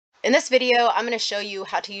In this video, I'm going to show you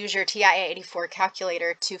how to use your TI-84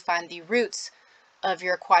 calculator to find the roots of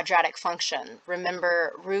your quadratic function.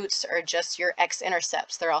 Remember, roots are just your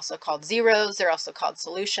x-intercepts. They're also called zeros, they're also called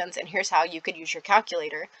solutions, and here's how you could use your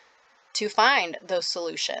calculator to find those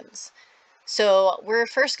solutions. So we're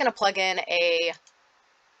first going to plug in a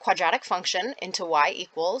quadratic function into y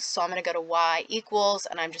equals. So I'm going to go to y equals,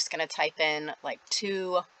 and I'm just going to type in like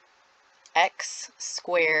 2x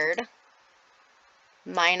squared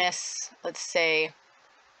minus, let's say,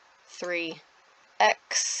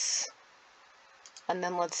 3x, and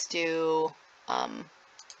then let's do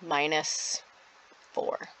minus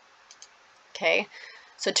 4. Okay,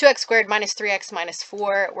 so 2x squared minus 3x minus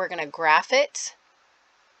 4, we're going to graph it.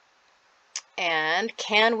 And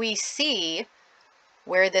can we see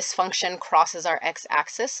where this function crosses our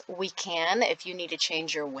x-axis? We can. If you need to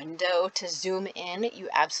change your window to zoom in, you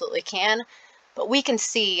absolutely can. But we can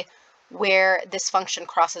see where this function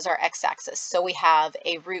crosses our x-axis. So we have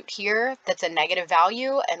a root here that's a negative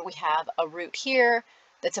value, and we have a root here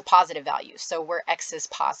that's a positive value, so where x is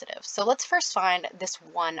positive. So let's first find this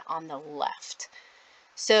one on the left.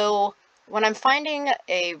 So when I'm finding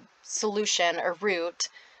a solution or root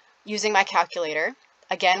using my calculator,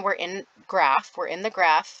 again, we're in the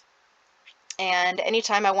graph, and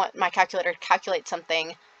anytime I want my calculator to calculate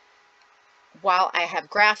something while I have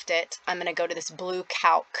graphed it, I'm going to go to this blue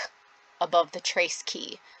calc above the trace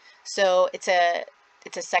key. So it's a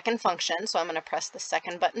second function, so I'm going to press the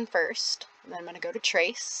second button first, and then I'm going to go to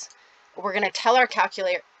trace. We're going to tell our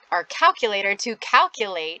calculator to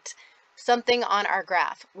calculate something on our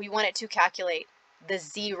graph. We want it to calculate the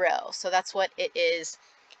 0. So that's what it is,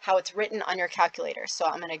 how it's written on your calculator. So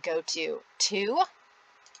I'm going to go to 2,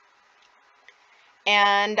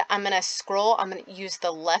 and I'm going to scroll. I'm going to use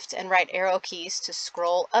the left and right arrow keys to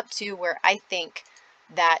scroll up to where I think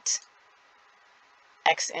that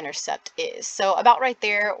x-intercept is. So about right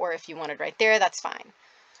there, or if you wanted right there, that's fine.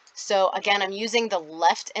 So again, I'm using the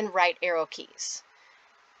left and right arrow keys.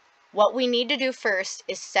 What we need to do first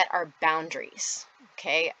is set our boundaries.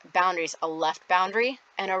 Okay, boundaries, a left boundary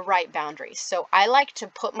and a right boundary. So I like to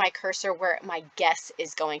put my cursor where my guess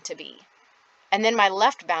is going to be. And then my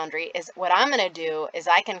left boundary is, what I'm going to do is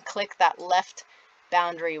I can click that left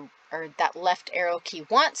boundary or that left arrow key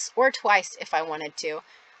once or twice if I wanted to.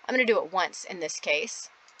 I'm going to do it once in this case.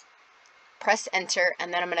 Press enter,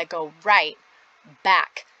 and then I'm going to go right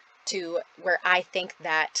back to where I think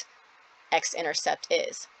that x-intercept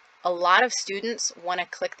is. A lot of students want to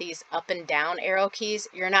click these up and down arrow keys.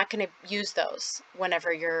 You're not going to use those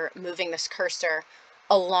whenever you're moving this cursor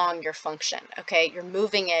along your function. Okay, you're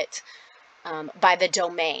moving it by the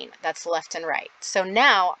domain. That's left and right. So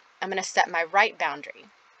now I'm going to set my right boundary.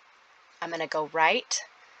 I'm going to go right.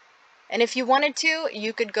 And if you wanted to,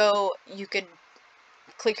 you could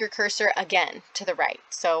click your cursor again to the right.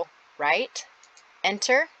 So right,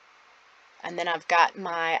 enter, and then I've got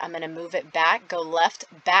I'm going to move it back, go left,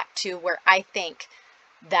 back to where I think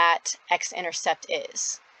that x-intercept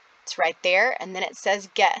is. It's right there, and then it says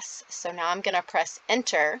guess. So now I'm going to press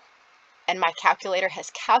enter, and my calculator has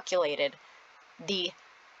calculated the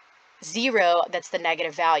 0 that's the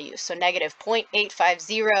negative value. So negative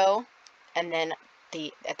 0.850, and then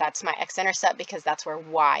that's my x-intercept because that's where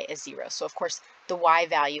y is 0. So of course the y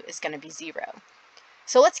value is going to be 0.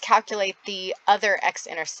 So let's calculate the other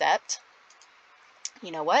x-intercept.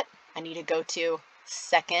 You know what? I need to go to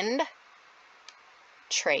second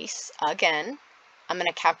trace again. I'm going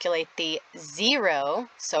to calculate the 0.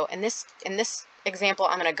 So in this example,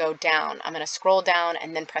 I'm going to go down. I'm going to scroll down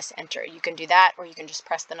and then press enter. You can do that, or you can just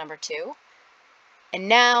press the number 2. And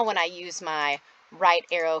now when I use my right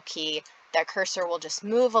arrow key, that cursor will just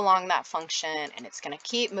move along that function, and it's going to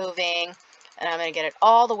keep moving, and I'm going to get it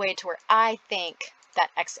all the way to where I think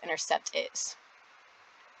that x-intercept is.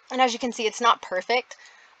 And as you can see, it's not perfect.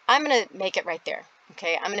 I'm going to make it right there.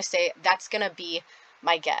 Okay, I'm going to say that's going to be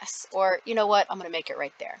my guess, or you know what, I'm going to make it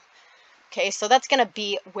right there. Okay, so that's going to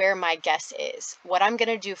be where my guess is. What I'm going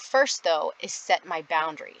to do first, though, is set my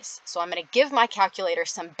boundaries. So I'm going to give my calculator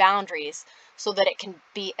some boundaries so that it can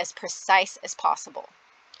be as precise as possible.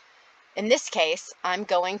 In this case, I'm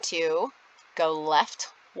going to go left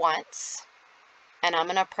once, and I'm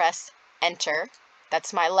going to press enter.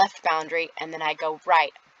 That's my left boundary, and then I go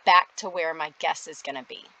right back to where my guess is going to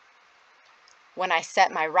be. When I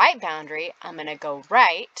set my right boundary, I'm going to go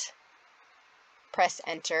right, press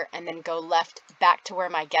enter, and then go left back to where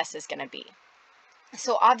my guess is going to be.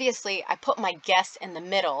 So obviously, I put my guess in the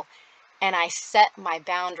middle, and I set my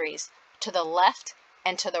boundaries to the left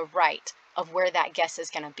and to the right of where that guess is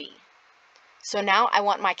going to be. So now I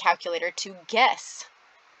want my calculator to guess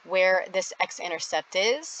where this x-intercept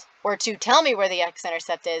is, or to tell me where the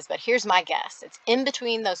x-intercept is, but here's my guess. It's in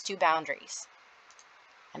between those two boundaries.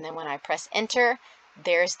 And then when I press enter,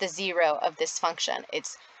 there's the 0 of this function.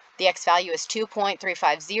 The x value is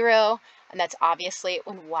 2.350, and that's obviously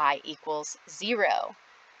when y equals 0.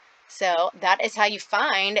 So that is how you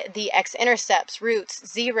find the x-intercepts, roots,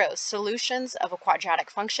 zeros, solutions of a quadratic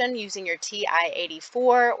function using your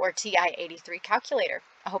TI-84 or TI-83 calculator.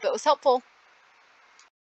 I hope it was helpful.